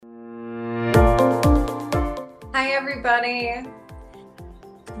Hi, everybody.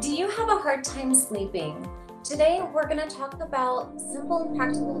 Do you have a hard time sleeping? Today, we're going to talk about simple and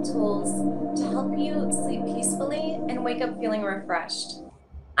practical tools to help you sleep peacefully and wake up feeling refreshed.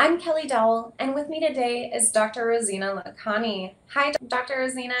 I'm Kelly Dowell, and with me today is Dr. Rosina Lakhani. Hi, Dr.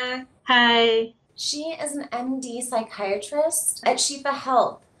 Rosina. Hi. She is an MD psychiatrist at Shifa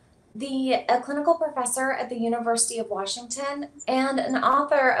Health, a clinical professor at the University of Washington, and an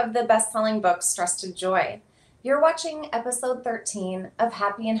author of the best-selling book, Stress to Joy. You're watching episode 13 of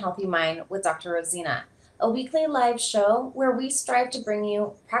Happy and Healthy Mind with Dr. Rosina, a weekly live show where we strive to bring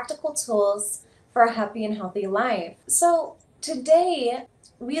you practical tools for a happy and healthy life. So today,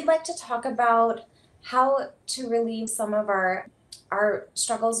 we'd like to talk about how to relieve some of our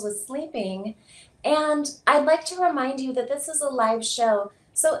struggles with sleeping. And I'd like to remind you that this is a live show.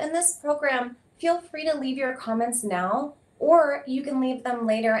 So in this program, feel free to leave your comments now, or you can leave them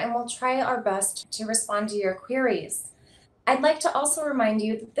later and we'll try our best to respond to your queries. I'd like to also remind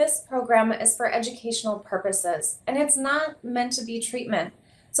you that this program is for educational purposes and it's not meant to be treatment.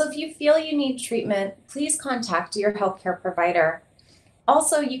 So if you feel you need treatment, please contact your healthcare provider.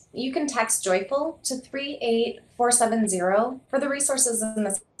 Also, you can text Joyful to 38470 for the resources in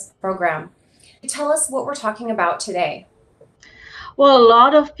this program. Tell us what we're talking about today. Well, a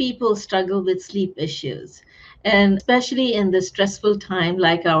lot of people struggle with sleep issues. And especially in this stressful time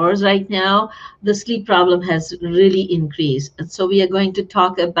like ours right now, the sleep problem has really increased. And so we are going to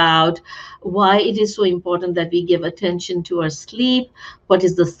talk about why it is so important that we give attention to our sleep, what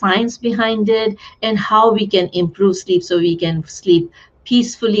is the science behind it, and how we can improve sleep so we can sleep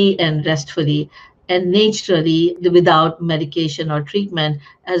peacefully and restfully and naturally without medication or treatment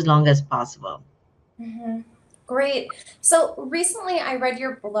as long as possible. Mm-hmm. Great. So recently I read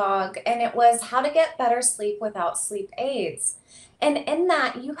your blog and it was how to get better sleep without sleep aids. And in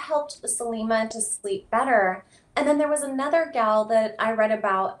that you helped Salima to sleep better. And then there was another gal that I read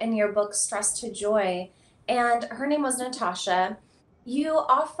about in your book, Stress to Joy, and her name was Natasha. She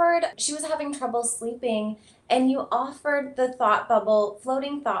was having trouble sleeping, and you offered the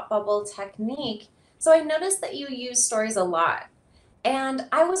floating thought bubble technique. So I noticed that you use stories a lot. And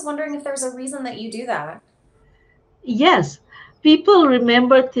I was wondering if there's a reason that you do that. Yes, people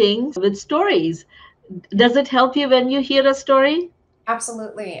remember things with stories. Does it help you when you hear a story?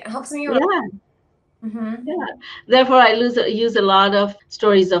 Absolutely. It helps me. Yeah, Mm-hmm. yeah. Therefore, use a lot of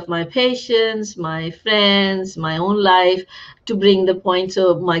stories of my patients, my friends, my own life to bring the point.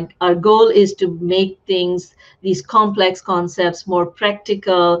 So our goal is to make things, these complex concepts, more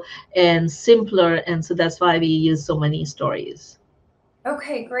practical and simpler. And so that's why we use so many stories.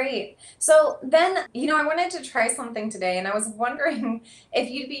 Okay, great. So then, I wanted to try something today, and I was wondering if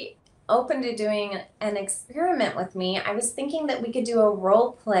you'd be open to doing an experiment with me. I was thinking that we could do a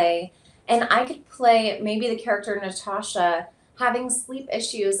role play, and I could play maybe the character Natasha having sleep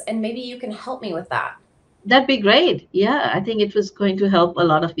issues, and maybe you can help me with that. That'd be great. Yeah, I think it was going to help a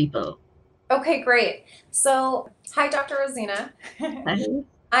lot of people. Okay, great. So, hi, Dr. Rosina.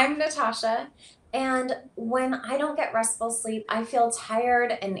 I'm Natasha, and when I don't get restful sleep, I feel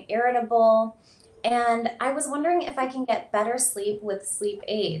tired and irritable. And I was wondering if I can get better sleep with sleep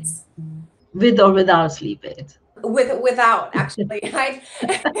aids. With or without sleep aids. Without, actually.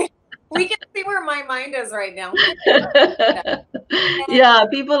 We can see where my mind is right now. Yeah,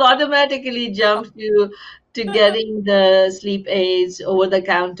 people automatically jump to getting the sleep aids over the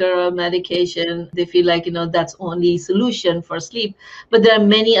counter or medication. They feel like, that's only solution for sleep. But there are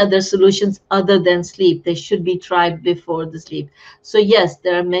many other solutions other than sleep. They should be tried before the sleep. So yes,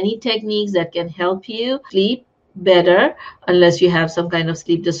 there are many techniques that can help you sleep better unless you have some kind of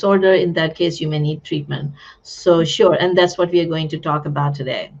sleep disorder. In that case, you may need treatment. So sure, and that's what we are going to talk about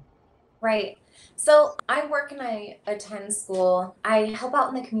today. Right. So I work and I attend school. I help out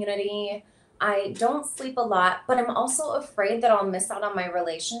in the community. I don't sleep a lot, but I'm also afraid that I'll miss out on my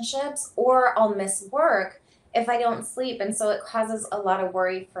relationships or I'll miss work if I don't sleep. And so it causes a lot of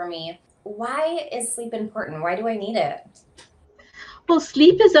worry for me. Why is sleep important? Why do I need it? Well,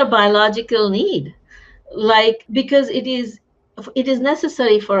 sleep is a biological need, like because it is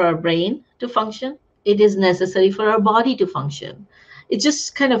necessary for our brain to function. It is necessary for our body to function. It's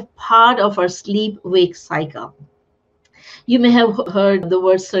just kind of part of our sleep wake cycle. You may have heard the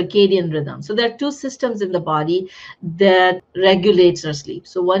word circadian rhythm. So there are two systems in the body that regulates our sleep.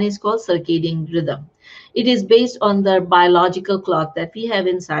 So one is called circadian rhythm. It is based on the biological clock that we have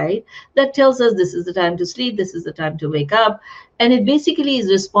inside that tells us this is the time to sleep, this is the time to wake up. And it basically is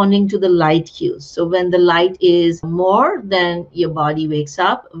responding to the light cues. So when the light is more, then your body wakes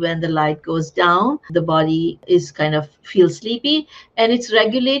up. When the light goes down, the body is kind of feels sleepy, and it's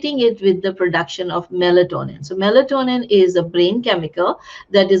regulating it with the production of melatonin. So melatonin is a brain chemical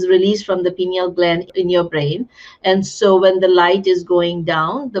that is released from the pineal gland in your brain. And so when the light is going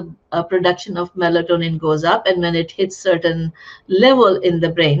down, the production of melatonin goes up, and when it hits certain level in the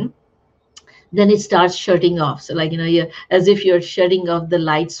brain, then it starts shutting off. So like, you're as if you're shutting off the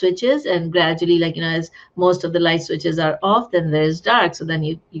light switches, and gradually, like, as most of the light switches are off, then there's dark. So then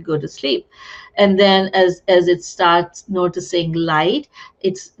you go to sleep. And then as it starts noticing light,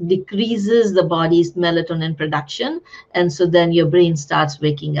 it decreases the body's melatonin production. And so then your brain starts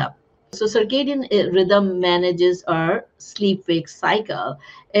waking up. So circadian rhythm manages our sleep-wake cycle,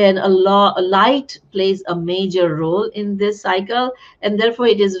 and light plays a major role in this cycle, and therefore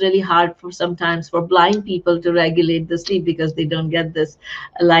it is really hard for sometimes for blind people to regulate the sleep because they don't get this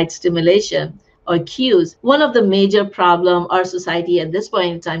light stimulation or cues. One of the major problem our society at this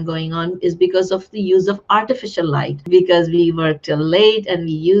point in time going on is because of the use of artificial light, because we work till late and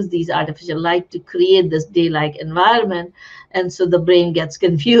we use these artificial light to create this daylight environment. And so the brain gets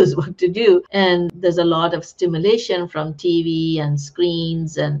confused what to do. And there's a lot of stimulation from TV and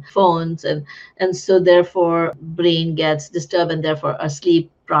screens and phones. And so therefore brain gets disturbed, and therefore our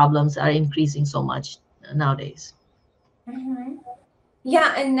sleep problems are increasing so much nowadays. Mm-hmm.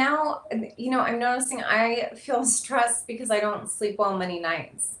 Yeah, and now, I'm noticing I feel stressed because I don't sleep well many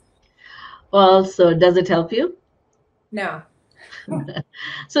nights. Well, so does it help you? No.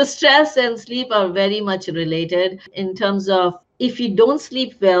 So stress and sleep are very much related in terms of, if you don't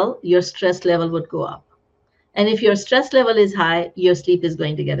sleep well, your stress level would go up. And if your stress level is high, your sleep is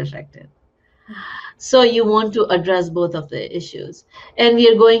going to get affected. So you want to address both of the issues. And we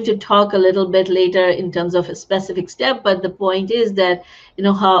are going to talk a little bit later in terms of a specific step, but the point is that,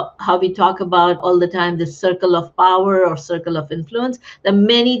 how we talk about all the time, this circle of power or circle of influence, the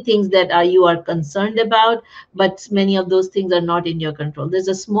many things that you are concerned about, but many of those things are not in your control. There's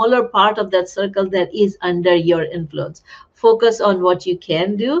a smaller part of that circle that is under your influence. Focus on what you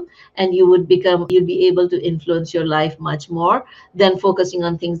can do, and you'll be able to influence your life much more than focusing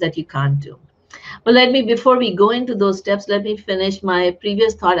on things that you can't do. But before we go into those steps, let me finish my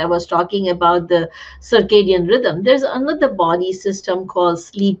previous thought. I was talking about the circadian rhythm. There's another body system called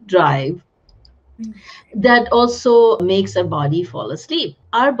sleep drive that also makes our body fall asleep.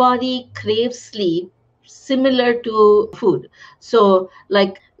 Our body craves sleep similar to food. So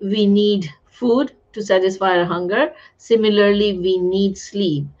like we need food to satisfy our hunger. Similarly, we need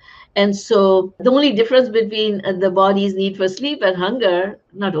sleep. And so the only difference between the body's need for sleep and hunger,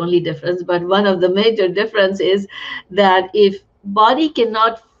 not only difference, but one of the major difference is that if body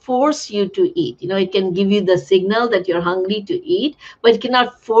cannot force you to eat, it can give you the signal that you're hungry to eat, but it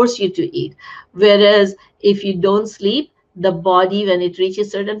cannot force you to eat. Whereas if you don't sleep, the body, when it reaches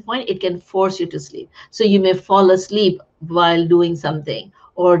a certain point, it can force you to sleep. So you may fall asleep while doing something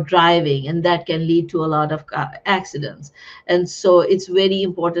or driving, and that can lead to a lot of accidents. And so it's very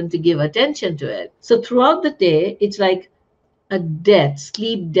important to give attention to it. So throughout the day, it's like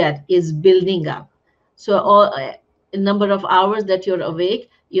sleep debt is building up. So a number of hours that you're awake,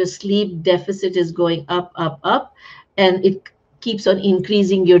 your sleep deficit is going up, up, up, and it keeps on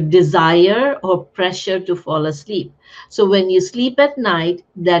increasing your desire or pressure to fall asleep. So when you sleep at night,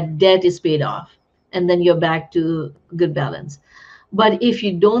 that debt is paid off, and then you're back to good balance. But if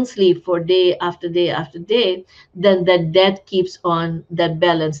you don't sleep for day after day after day, then that debt keeps on, that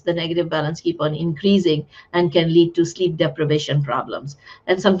balance, the negative balance keep on increasing, and can lead to sleep deprivation problems.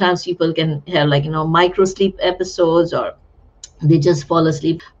 And sometimes people can have micro sleep episodes, or they just fall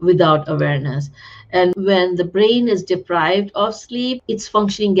asleep without awareness. And when the brain is deprived of sleep, its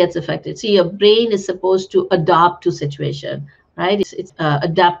functioning gets affected. So your brain is supposed to adapt to situation, right? It's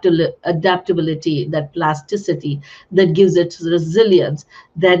adaptability, that plasticity that gives it resilience,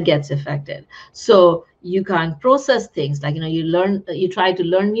 that gets affected. So you can't process things, you try to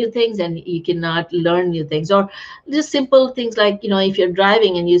learn new things and you cannot learn new things. Or just simple things like, if you're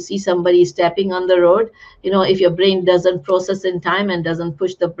driving and you see somebody stepping on the road, if your brain doesn't process in time and doesn't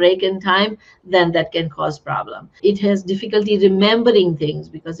push the brake in time, then that can cause problem. It has difficulty remembering things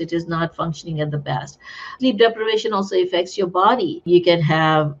because it is not functioning at the best. Sleep deprivation also affects your body. You can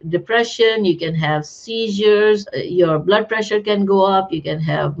have depression, you can have seizures, your blood pressure can go up, you can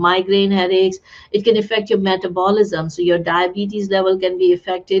have migraine headaches. It can affect your metabolism. So your diabetes level can be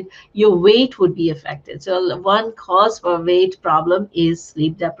affected. Your weight would be affected. So one cause for weight problem is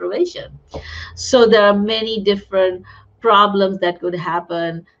sleep deprivation. So there are many different problems that could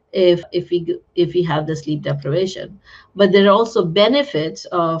happen if we have the sleep deprivation. But there are also benefits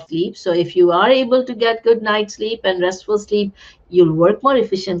of sleep. So if you are able to get good night's sleep and restful sleep, you'll work more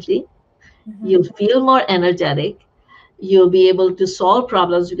efficiently, you'll feel more energetic, you'll be able to solve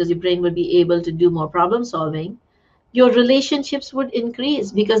problems because your brain will be able to do more problem solving. Your relationships would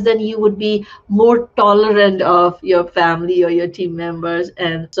increase because then you would be more tolerant of your family or your team members.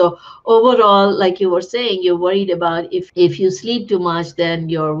 And so overall, like you were saying, you're worried about if you sleep too much, then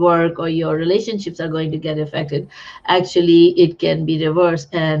your work or your relationships are going to get affected. Actually, it can be reversed,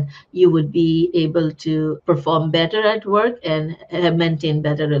 and you would be able to perform better at work and maintain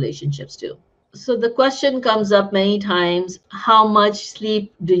better relationships too. So the question comes up many times, how much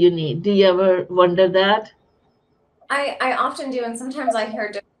sleep do you need? Do you ever wonder that? I often do, and sometimes I hear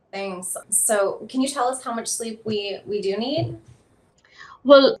different things. So, can you tell us how much sleep we do need?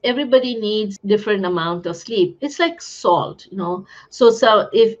 Well, everybody needs different amount of sleep. It's like salt, you know. So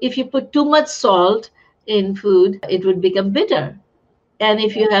if you put too much salt in food, it would become bitter. And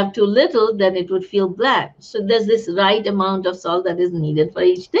if you have too little, then it would feel bland. So there's this right amount of salt that is needed for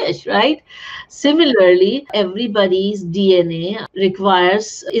each dish, right? Similarly, everybody's DNA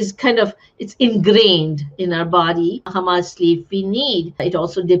requires, is kind of, it's ingrained in our body how much sleep we need. It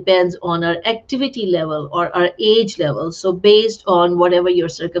also depends on our activity level or our age level. So based on whatever your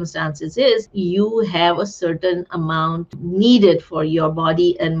circumstances is, you have a certain amount needed for your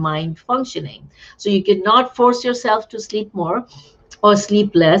body and mind functioning. So you cannot force yourself to sleep more or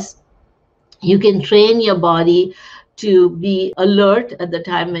sleep less. You can train your body to be alert at the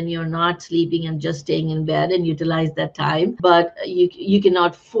time when you're not sleeping and just staying in bed and utilize that time. But you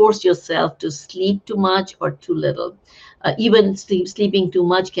cannot force yourself to sleep too much or too little. Even sleeping too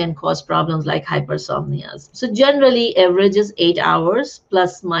much can cause problems like hypersomnias. So generally, average is 8 hours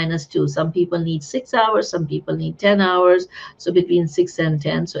plus minus 2. Some people need 6 hours, some people need 10 hours. So between 6 and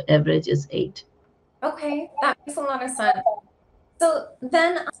 10. So average is 8. Okay, that makes a lot of sense. So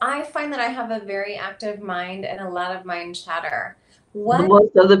then I find that I have a very active mind and a lot of mind chatter. The What?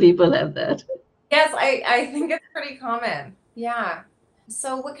 most of the people have that. Yes, I think it's pretty common. Yeah.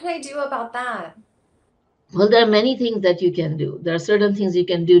 So what can I do about that? Well, there are many things that you can do. There are certain things you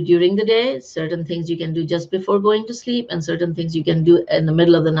can do during the day, certain things you can do just before going to sleep, and certain things you can do in the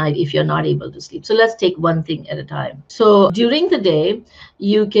middle of the night if you're not able to sleep. So let's take one thing at a time. So during the day,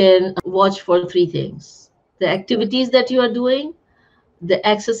 you can watch for three things: the activities that you are doing, the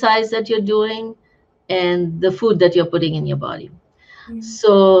exercise that you're doing, and the food that you're putting in your body. Mhm.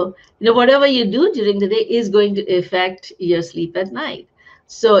 So, whatever you do during the day is going to affect your sleep at night.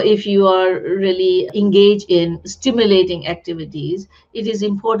 So, if you are really engaged in stimulating activities, it is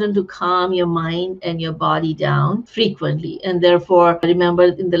important to calm your mind and your body down frequently. And therefore, remember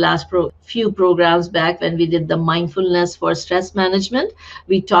in the last few programs back when we did the mindfulness for stress management,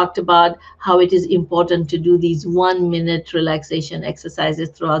 we talked about how it is important to do these 1 minute relaxation exercises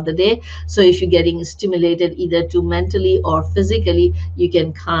throughout the day. So, if you're getting stimulated either too mentally or physically, you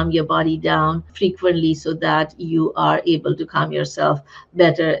can calm your body down frequently so that you are able to calm yourself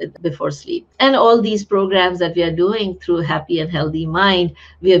better before sleep. And all these programs that we are doing through Happy and Healthy Mind,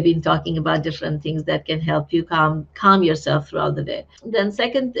 we have been talking about different things that can help you calm yourself throughout the day. Then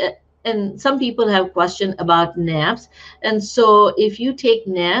second, and some people have question about naps. And so if you take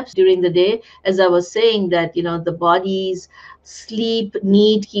naps during the day, as I was saying, that the body's sleep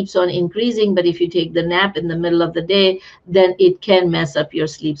need keeps on increasing, but if you take the nap in the middle of the day, then it can mess up your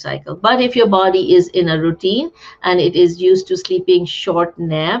sleep cycle. But if your body is in a routine and it is used to sleeping short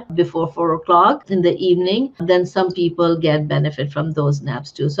nap before 4 o'clock in the evening, then some people get benefit from those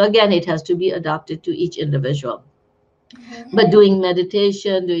naps too. So again, it has to be adapted to each individual. Mhm. But doing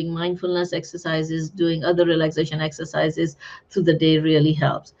meditation, doing mindfulness exercises, doing other relaxation exercises through the day really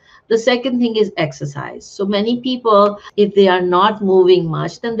helps. The second thing is exercise. So many people, if they are not moving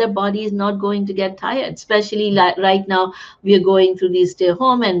much, then their body is not going to get tired. Especially like right now, we are going through these stay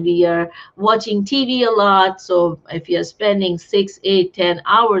home and we are watching TV a lot. So if you're spending 6, 8, 10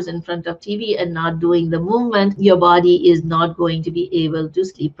 hours in front of TV and not doing the movement, your body is not going to be able to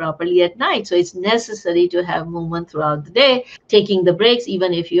sleep properly at night. So it's necessary to have movement throughout the day, taking the breaks.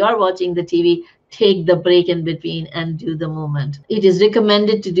 Even if you are watching the TV, take the break in between and do the movement. It is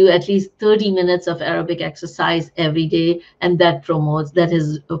recommended to do at least 30 minutes of aerobic exercise every day, and that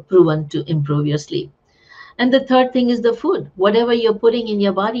is proven to improve your sleep. And the third thing is the food. Whatever you're putting in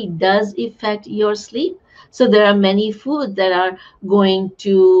your body does affect your sleep. So there are many foods that are going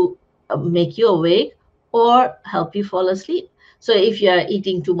to make you awake or help you fall asleep. So if you are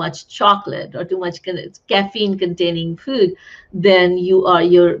eating too much chocolate or too much caffeine containing food, then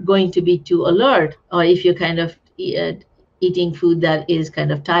you're going to be too alert. Or if you're kind of eating food that is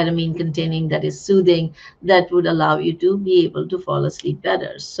kind of tyramine containing, that is soothing, that would allow you to be able to fall asleep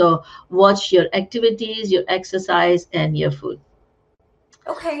better. So watch your activities, your exercise, and your food.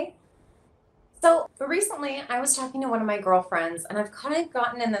 Okay. So recently, I was talking to one of my girlfriends, and I've kind of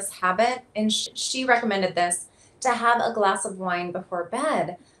gotten in this habit, and she recommended this to have a glass of wine before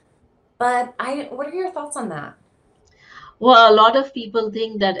bed. But what are your thoughts on that? Well, a lot of people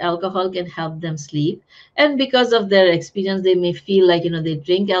think that alcohol can help them sleep. And because of their experience, they may feel like, they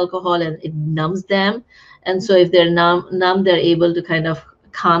drink alcohol and it numbs them. And so if they're numb, they're able to kind of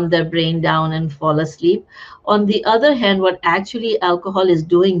calm their brain down and fall asleep. On the other hand, what actually alcohol is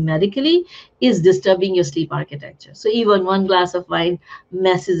doing medically is disturbing your sleep architecture. So even one glass of wine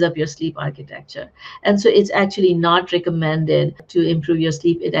messes up your sleep architecture. And so it's actually not recommended to improve your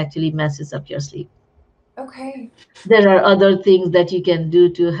sleep. It actually messes up your sleep. Okay. There are other things that you can do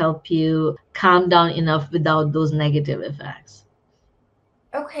to help you calm down enough without those negative effects.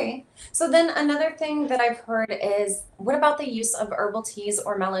 Okay. So then another thing that I've heard is what about the use of herbal teas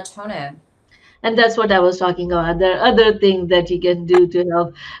or melatonin? And that's what I was talking about. There are other things that you can do to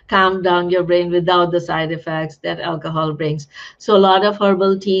help calm down your brain without the side effects that alcohol brings. So, a lot of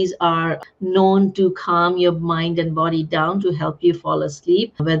herbal teas are known to calm your mind and body down to help you fall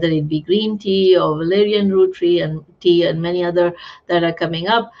asleep, whether it be green tea or valerian root tea and many other that are coming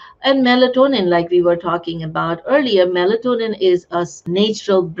up. And melatonin, like we were talking about earlier, melatonin is a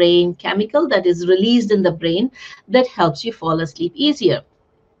natural brain chemical that is released in the brain that helps you fall asleep easier.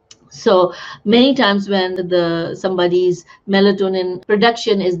 So many times when the somebody's melatonin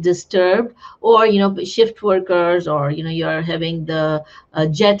production is disturbed, or shift workers, or you're having the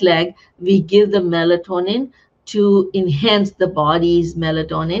jet lag, we give the melatonin to enhance the body's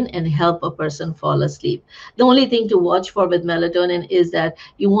melatonin and help a person fall asleep. The only thing to watch for with melatonin is that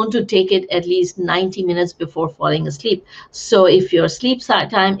you want to take it at least 90 minutes before falling asleep. So if your sleep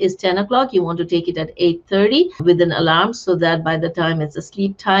time is 10 o'clock, you want to take it at 8:30 with an alarm, so that by the time it's a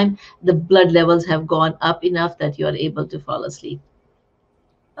sleep time, the blood levels have gone up enough that you are able to fall asleep.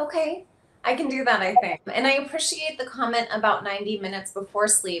 Okay. I can do that, I think. And I appreciate the comment about 90 minutes before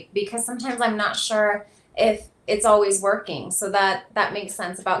sleep because sometimes I'm not sure if it's always working. So that makes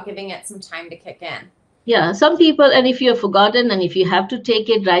sense about giving it some time to kick in. Yeah, some people, and if you have forgotten and if you have to take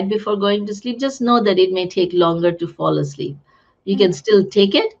it right before going to sleep, just know that it may take longer to fall asleep. You can still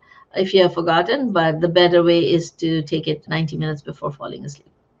take it if you have forgotten, but the better way is to take it 90 minutes before falling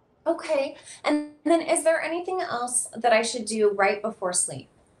asleep. Okay. And then is there anything else that I should do right before sleep?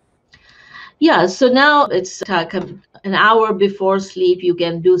 Yeah, so now it's an hour before sleep. You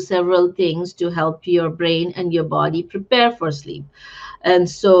can do several things to help your brain and your body prepare for sleep. And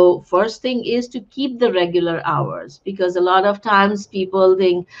so, first thing is to keep the regular hours, because a lot of times people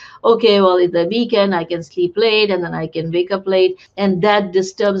think, okay, well, it's the weekend, I can sleep late and then I can wake up late. And that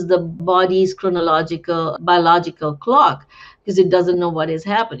disturbs the body's chronological, biological clock because it doesn't know what is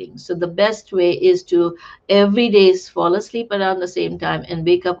happening. So, the best way is to every day fall asleep around the same time and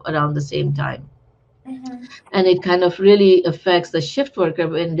wake up around the same time. Mm-hmm. And it kind of really affects the shift worker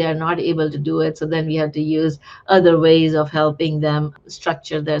when they're not able to do it. So then we have to use other ways of helping them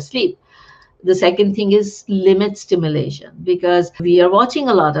structure their sleep. The second thing is limit stimulation, because we are watching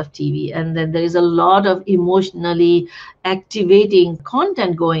a lot of TV and then there is a lot of emotionally activating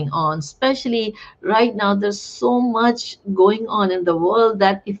content going on. Especially right now, there's so much going on in the world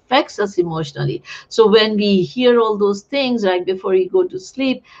that affects us emotionally. So when we hear all those things right before you go to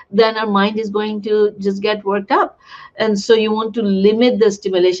sleep, then our mind is going to just get worked up. And so you want to limit the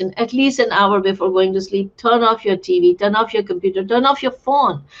stimulation at least an hour before going to sleep. Turn off your TV, turn off your computer, turn off your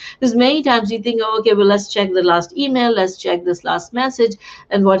phone, because many times you think, oh, okay, well, let's check the last email, let's check this last message,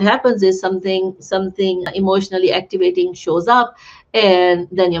 and what happens is something emotionally activating shows up, and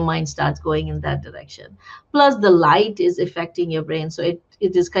then your mind starts going in that direction. Plus, the light is affecting your brain, so it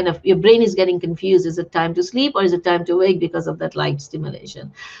is kind of, your brain is getting confused. Is it time to sleep or is it time to wake because of that light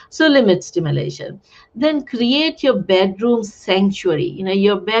stimulation? So limit stimulation. Then create your bedroom sanctuary.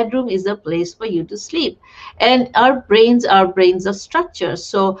 Your bedroom is a place for you to sleep, and our brains are structure,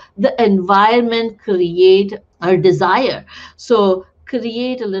 so the environment create our desire. So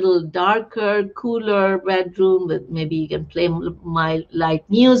create a little darker, cooler bedroom with, maybe you can play mild light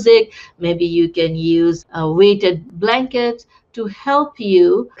music, maybe you can use weighted blankets to help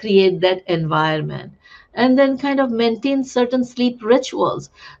you create that environment. and then kind of maintain certain sleep rituals.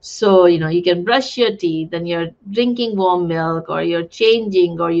 So, you can brush your teeth and you're drinking warm milk, or you're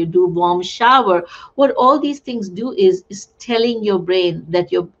changing, or you do warm shower. What all these things do is telling your brain that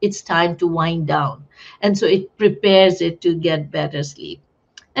it's time to wind down. And so it prepares it to get better sleep.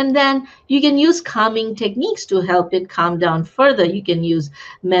 And then you can use calming techniques to help it calm down further. You can use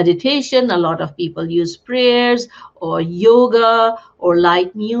meditation. A lot of people use prayers or yoga or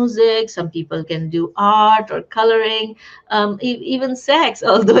light music. Some people can do art or coloring, even sex,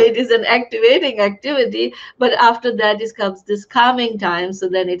 although it is an activating activity. But after that comes this calming time. So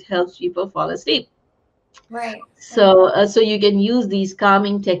then it helps people fall asleep. Right. So you can use these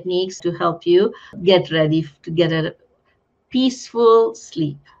calming techniques to help you get ready to get a peaceful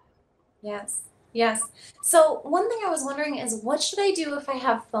sleep. Yes. Yes. So one thing I was wondering is what should I do if I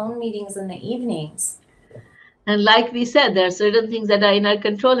have phone meetings in the evenings? And like we said, there are certain things that are in our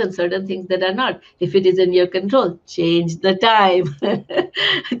control and certain things that are not. If it is in your control, change the time.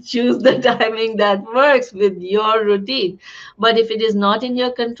 Choose the timing that works with your routine. But if it is not in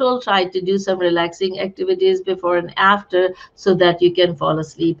your control, try to do some relaxing activities before and after so that you can fall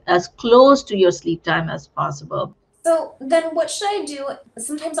asleep as close to your sleep time as possible. So then what should I do?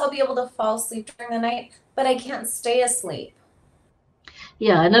 Sometimes I'll be able to fall asleep during the night, but I can't stay asleep.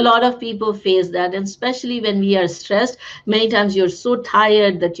 Yeah, and a lot of people face that, and especially when we are stressed, many times you're so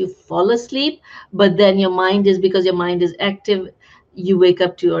tired that you fall asleep, but then because your mind is active, you wake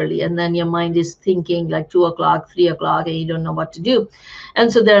up too early, and then your mind is thinking like 2 o'clock, 3 o'clock, and you don't know what to do.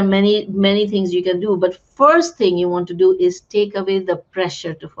 And so there are many, many things you can do. But first thing you want to do is take away the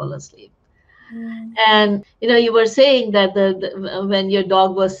pressure to fall asleep. Mm. And you were saying that when your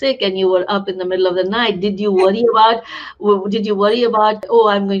dog was sick and you were up in the middle of the night, did you worry about, oh,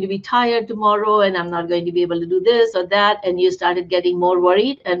 I'm going to be tired tomorrow and I'm not going to be able to do this or that, and you started getting more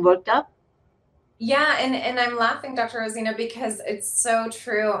worried and worked up? Yeah, and I'm laughing, Dr. Rosina, because it's so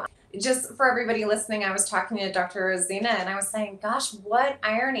true. Just for everybody listening, I was talking to Dr. Rosina and I was saying, gosh, what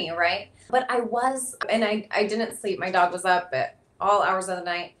irony, right? But I didn't sleep. My dog was up at all hours of the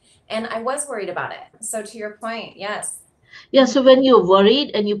night and I was worried about it. So to your point, yes. Yeah, so when you're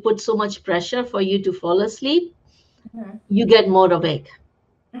worried and you put so much pressure for you to fall asleep, Hmm. you get more awake.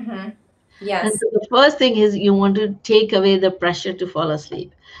 Hmm. And Yes. so the first thing is you want to take away the pressure to fall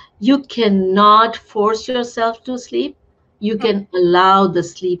asleep. You cannot force yourself to sleep. You can allow the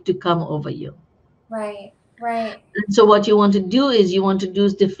sleep to come over you. Right, right. And so what you want to do is you want to do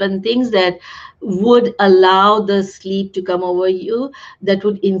different things that would allow the sleep to come over you, that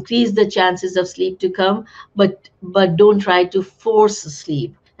would increase the chances of sleep to come, but don't try to force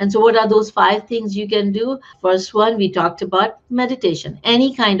sleep. And so what are those 5 things you can do? First one, we talked about meditation,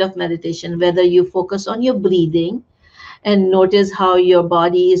 any kind of meditation, whether you focus on your breathing and notice how your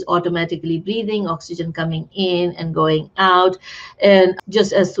body is automatically breathing, oxygen coming in and going out. And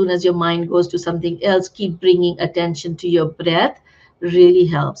just as soon as your mind goes to something else, keep bringing attention to your breath. Really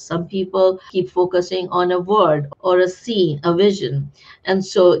helps. Some people keep focusing on a word or a scene, a vision, and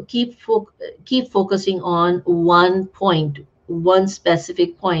so keep focusing on one point, one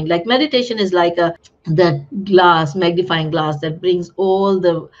specific point. Like meditation is like that magnifying glass that brings all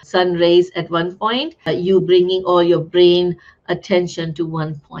the sun rays at one point, you bringing all your brain attention to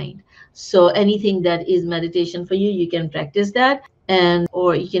one point. So anything that is meditation for you, you can practice that. And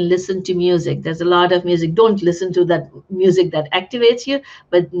or you can listen to music. There's a lot of music. Don't listen to that music that activates you,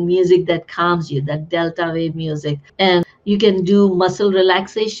 but music that calms you, that delta wave music. And you can do muscle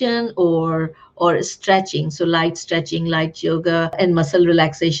relaxation or stretching. So light stretching, light yoga, and muscle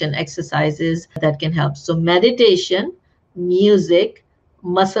relaxation exercises that can help. So meditation, music,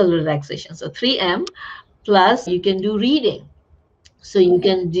 muscle relaxation. So 3M. Plus you can do reading. So you Okay.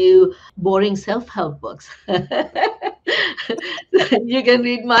 can do boring self-help books. You can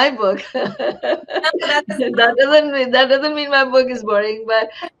read my book. No, that is That doesn't mean my book is boring, but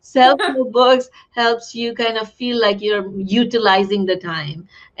self-help books helps you kind of feel like you're utilizing the time.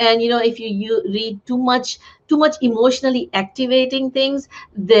 And if you read too much emotionally activating things,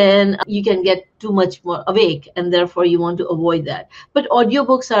 then you can get too much more awake, and therefore you want to avoid that. But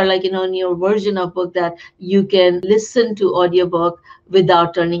audiobooks are like in your version of book that you can listen to audiobook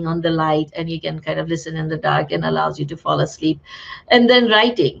without turning on the light, and you can kind of listen in the dark and allows you to fall asleep. And then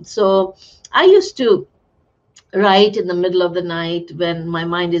writing. So I used to write in the middle of the night when my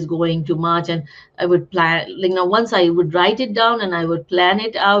mind is going too much, and I would plan, once I would write it down and I would plan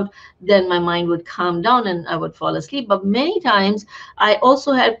it out, then my mind would calm down and I would fall asleep. But many times I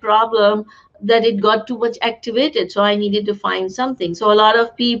also had problem that it got too much activated, so I needed to find something. So a lot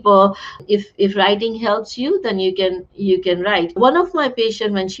of people, if writing helps you, then you can write. One of my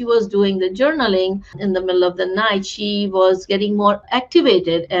patient, when she was doing the journaling in the middle of the night, she was getting more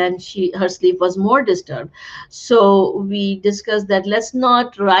activated and her sleep was more disturbed. So we discussed that let's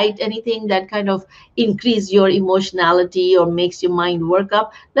not write anything that kind of increase your emotionality or makes your mind work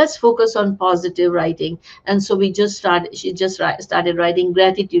up. Let's focus on positive writing. And so she just started writing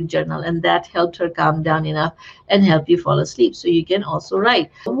gratitude journal, and that helped her calm down enough and help you fall asleep. So you can also write.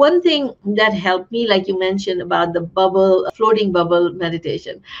 One thing that helped me, like you mentioned about the floating bubble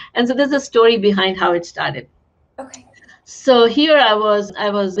meditation. And so there's a story behind how it started. Okay. So here I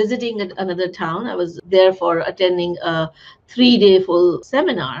was visiting another town. I was there for attending a 3-day full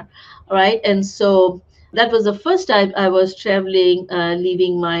seminar, right? And so that was the first time I was traveling,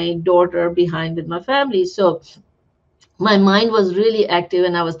 leaving my daughter behind with my family. So my mind was really active,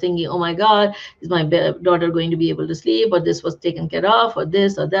 and I was thinking, oh my God, is my daughter going to be able to sleep, or this was taken care of, or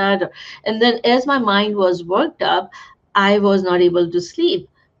this or that? And then as my mind was worked up, I was not able to sleep.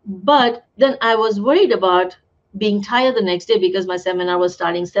 But then I was worried about being tired the next day, because my seminar was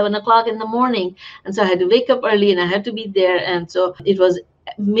starting 7 o'clock in the morning. And so I had to wake up early and I had to be there. And so it was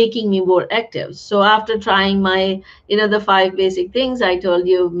making me more active. So after trying the 5 basic things I told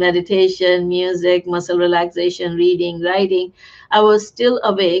you: meditation, music, muscle relaxation, reading, writing, I was still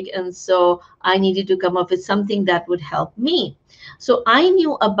awake. And so I needed to come up with something that would help me. So I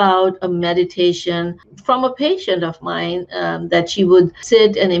knew about a meditation from a patient of mine, that she would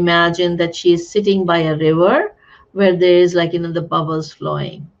sit and imagine that she is sitting by a river where there is, like, the bubbles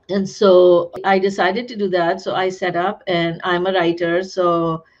flowing. And so I decided to do that. So I set up, and I'm a writer.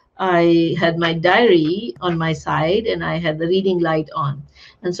 So I had my diary on my side and I had the reading light on.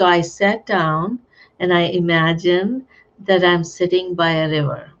 And so I sat down and I imagined that I'm sitting by a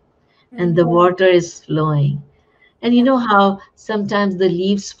river and the water is flowing. And you Yeah. know how sometimes the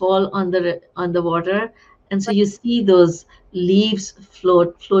leaves fall on the water, and so you see those leaves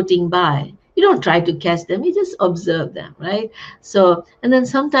floating by. You don't try to catch them; you just observe them, right? So, and then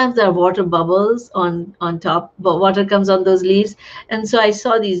sometimes there are water bubbles on top, but water comes on those leaves. And so I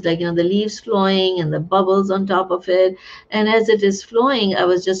saw these, like, the leaves flowing and the bubbles on top of it. And as it is flowing, I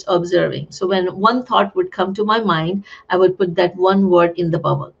was just observing. So when one thought would come to my mind, I would put that one word in the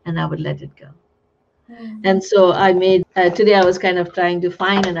bubble and I would let it go. Mm. And so I made today I was kind of trying to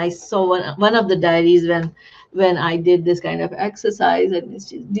find, and I saw one of the diaries when I did this kind of exercise. And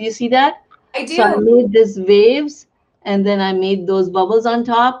do you see that? I So I do. made this waves, and then I made those bubbles on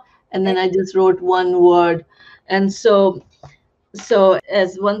top, and then I just wrote one word. And so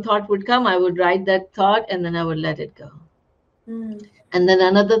as one thought would come, I would write that thought, and then I would let it go. Mm. And then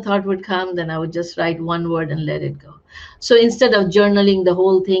another thought would come, then I would just write one word and let it go. So instead of journaling the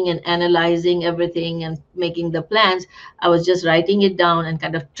whole thing and analyzing everything and making the plans, I was just writing it down and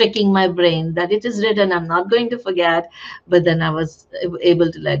kind of tricking my brain that it is written, I'm not going to forget. But then I was able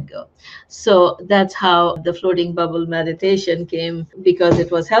to let go. So that's how the floating bubble meditation came, because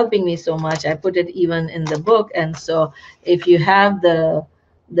it was helping me so much. I put it even in the book. And so if you have the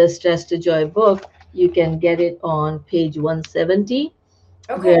Stress to Joy book, you can get it on page 170,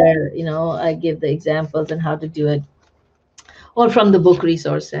 Okay. where I give the examples and how to do it, or from the book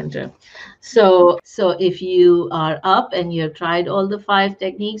resource center. So if you are up and you have tried all the 5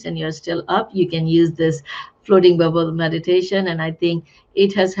 techniques and you're still up, you can use this floating bubble meditation. And I think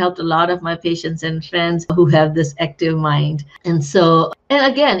it has helped a lot of my patients and friends who have this active mind. And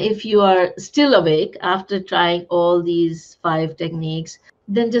again, if you are still awake after trying all these 5 techniques,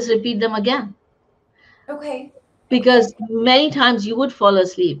 then just repeat them again, Okay. Okay. because many times you would fall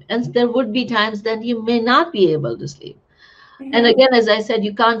asleep and there would be times that you may not be able to sleep. And Mhm. again, as I said,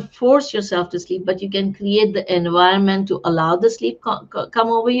 you can't force yourself to sleep, but you can create the environment to allow the sleep come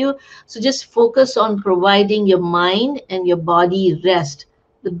over you. So just focus on providing your mind and your body rest,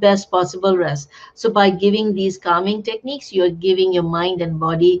 the best possible rest. So by giving these calming techniques, you're giving your mind and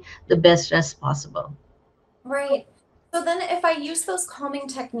body the best rest possible. Right. So then if I use those calming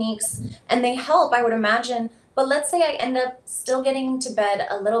techniques and they help, I would imagine, but let's say I end up still getting to bed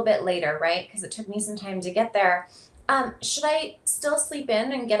a little bit later, right? Because it took me some time to get there. Should I still sleep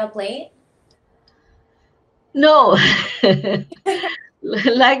in and get up late? No.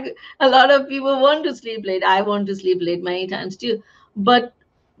 Like, a lot of people want to sleep late. I want to sleep late many times too. But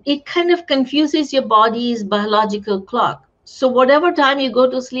it kind of confuses your body's biological clock. So whatever time you go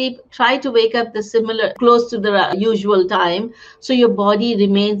to sleep, try to wake up the similar close to the usual time, so your body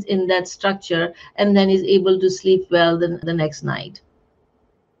remains in that structure and then is able to sleep well the next night.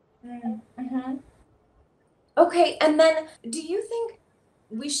 Mm-hmm. Okay, and then do you think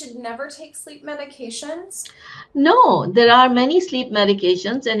we should never take sleep medications? No, there are many sleep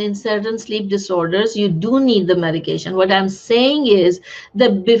medications, and in certain sleep disorders, you do need the medication. What I'm saying is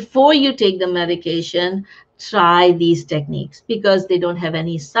that before you take the medication, try these techniques because they don't have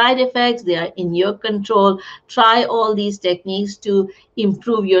any side effects. They are in your control. Try all these techniques to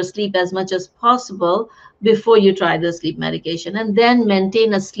improve your sleep as much as possible before you try the sleep medication, and then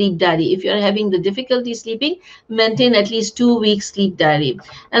maintain a sleep diary. If you're having the difficulty sleeping, maintain at least 2 weeks sleep diary.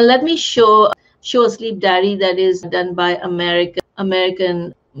 And let me show a sleep diary that is done by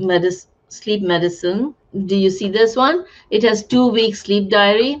American Sleep Medicine. Do you see this one? It has 2 weeks sleep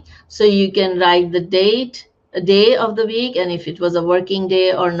diary. So you can write the date, a day of the week, and if it was a working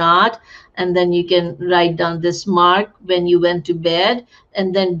day or not. And then you can write down this mark when you went to bed,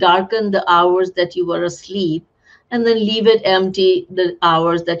 and then darken the hours that you were asleep, and then leave it empty the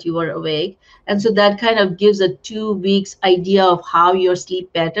hours that you were awake. And so that kind of gives a 2 weeks idea of how your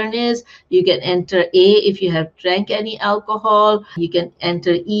sleep pattern is. You can enter A if you have drank any alcohol. You can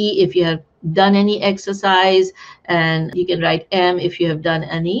enter E if you have done any exercise, and you can write M if you have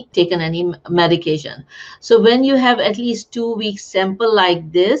taken any medication. So when you have at least 2 weeks sample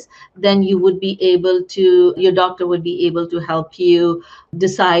like this, then your doctor would be able to help you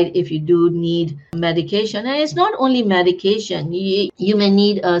decide if you do need medication. And it's not only medication. You may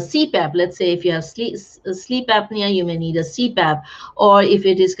need a CPAP. Let's say if you have sleep apnea, you may need a CPAP. Or if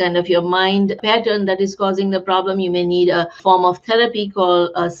it is kind of your mind pattern that is causing the problem, you may need a form of therapy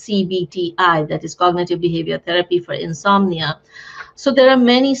called a CBTI, that is cognitive behavior therapy for insomnia. So there are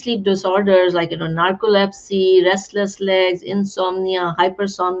many sleep disorders like narcolepsy, restless legs, insomnia,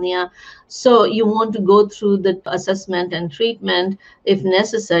 hypersomnia. So you want to go through the assessment and treatment if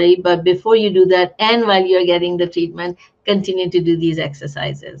necessary, but before you do that and while you're getting the treatment, continue to do these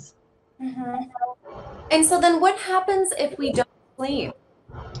exercises. Mm-hmm. And so then what happens if we don't sleep?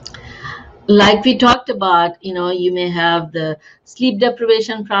 Like we talked about, you may have the sleep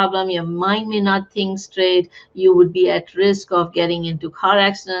deprivation problem. Your mind may not think straight. You would be at risk of getting into car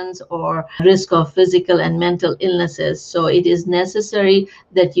accidents or risk of physical and mental illnesses. So it is necessary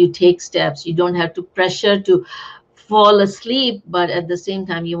that you take steps. You don't have to pressure to fall asleep, but at the same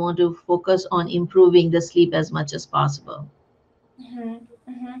time, you want to focus on improving the sleep as much as possible. Mm-hmm.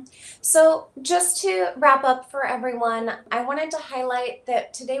 Mm-hmm. So just to wrap up for everyone, I wanted to highlight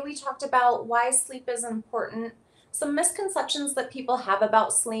that today we talked about why sleep is important, some misconceptions that people have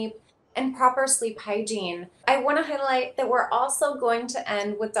about sleep, and proper sleep hygiene. I want to highlight that we're also going to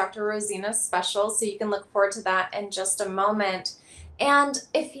end with Dr. Rosina's special, so you can look forward to that in just a moment. And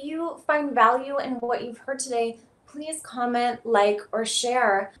if you find value in what you've heard today, please comment, like, or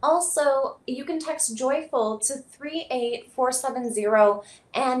share. Also, you can text JOYFUL to 38470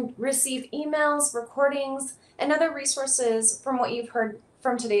 and receive emails, recordings, and other resources from what you've heard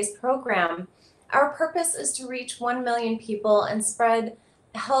from today's program. Our purpose is to reach 1 million people and spread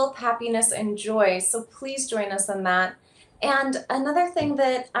health, happiness, and joy. So please join us in that. And another thing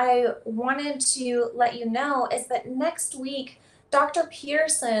that I wanted to let you know is that next week, Dr.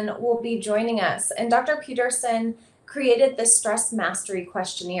 Peterson will be joining us, and Dr. Peterson created the Stress Mastery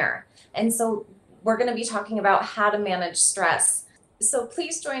Questionnaire. And so we're going to be talking about how to manage stress. So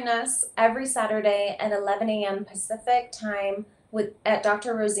please join us every Saturday at 11 a.m. Pacific time at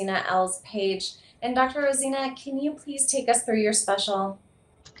Dr. Rosina L's page. And Dr. Rosina, can you please take us through your special?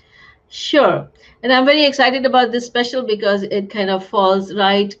 Sure. And I'm very excited about this special because it kind of falls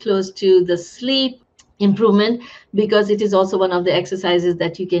right close to the sleep improvement, because it is also one of the exercises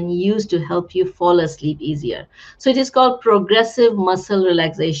that you can use to help you fall asleep easier. So it is called progressive muscle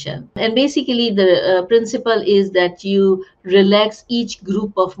relaxation. And basically the principle is that you relax each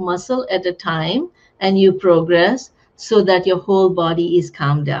group of muscle at a time and you progress so that your whole body is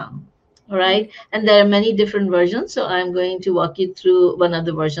calmed down. All right. And there are many different versions. So I'm going to walk you through one of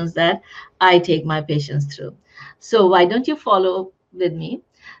the versions that I take my patients through. So why don't you follow with me?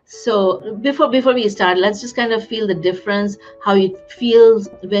 So before we start, let's just kind of feel the difference, how it feels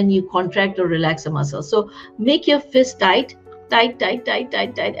when you contract or relax a muscle. So make your fist tight,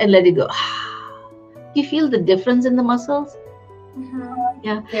 and let it go. You feel the difference in the muscles? Mm-hmm.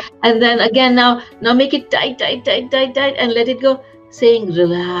 Yeah. And then again, now make it tight, and let it go, saying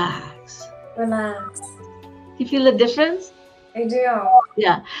relax. Relax. You feel the difference? I do.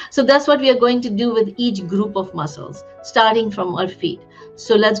 Yeah. So that's what we are going to do with each group of muscles, starting from our feet.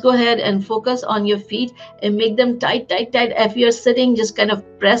 So let's go ahead and focus on your feet and make them tight. If you're sitting, just kind of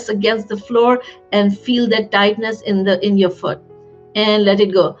press against the floor and feel that tightness in your foot, and let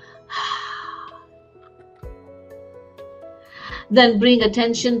it go. Then bring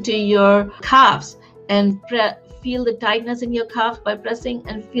attention to your calves and feel the tightness in your calf by pressing,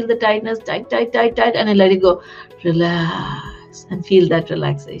 and feel the tightness, tight, tight, tight, tight, and then let it go. Relax and feel that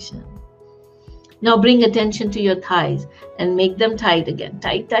relaxation. Now bring attention to your thighs and make them tight again.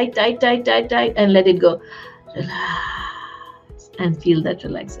 Tight, tight, tight, tight, tight, tight, and let it go. Relax and feel that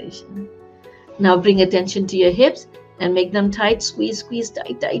relaxation. Now bring attention to your hips and make them tight. Squeeze, squeeze,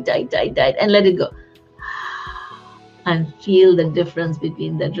 tight, tight, tight, tight, tight, and let it go. And feel the difference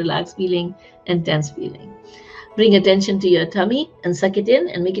between that relaxed feeling and tense feeling. Bring attention to your tummy and suck it in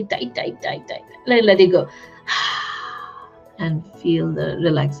and make it tight, tight, tight, tight. Let it go. And feel the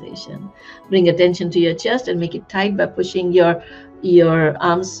relaxation. Bring attention to your chest and make it tight by pushing your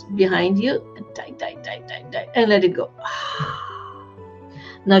arms behind you and tight, tight, tight, tight, tight, and let it go.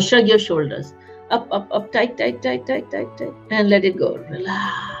 Now shrug your shoulders. Up, up, up, tight, tight, tight, tight, tight, tight, and let it go.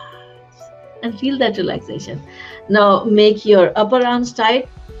 Relax and feel that relaxation. Now make your upper arms tight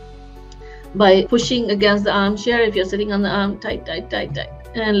by pushing against the armchair. If you're sitting on the arm, tight, tight, tight, tight,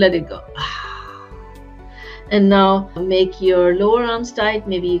 and let it go. And now make your lower arms tight.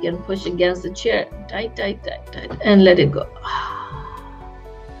 Maybe you can push against the chair. Tight, tight, tight, tight, and let it go.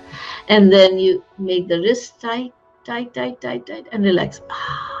 And then you make the wrists tight, tight, tight, tight, tight, and relax.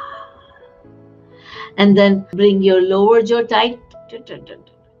 And then bring your lower jaw tight.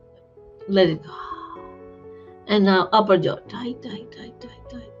 Let it go. And now upper jaw tight, tight, tight, tight,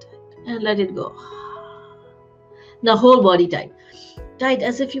 tight, tight, and let it go. Now whole body tight. Tight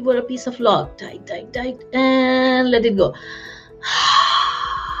as if you were a piece of log. Tight, tight, tight, and let it go.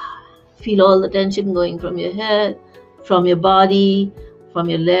 Feel all the tension going from your head, from your body, from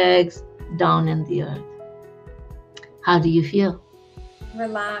your legs, down in the earth. How do you feel?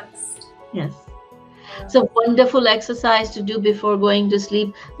 Relaxed. Yes. It's a wonderful exercise to do before going to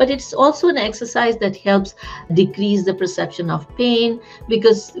sleep, but it's also an exercise that helps decrease the perception of pain,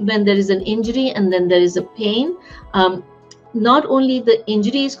 because when there is an injury and then there is a pain, not only the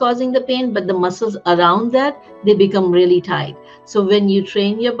injury is causing the pain, but the muscles around that, they become really tight. So when you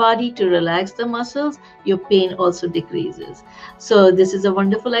train your body to relax the muscles, your pain also decreases. So this is a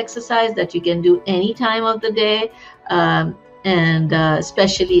wonderful exercise that you can do any time of the day, and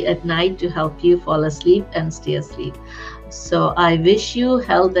especially at night, to help you fall asleep and stay asleep. So I wish you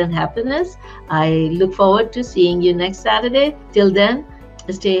health and happiness. I look forward to seeing you next Saturday. Till then,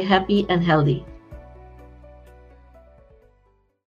 stay happy and healthy.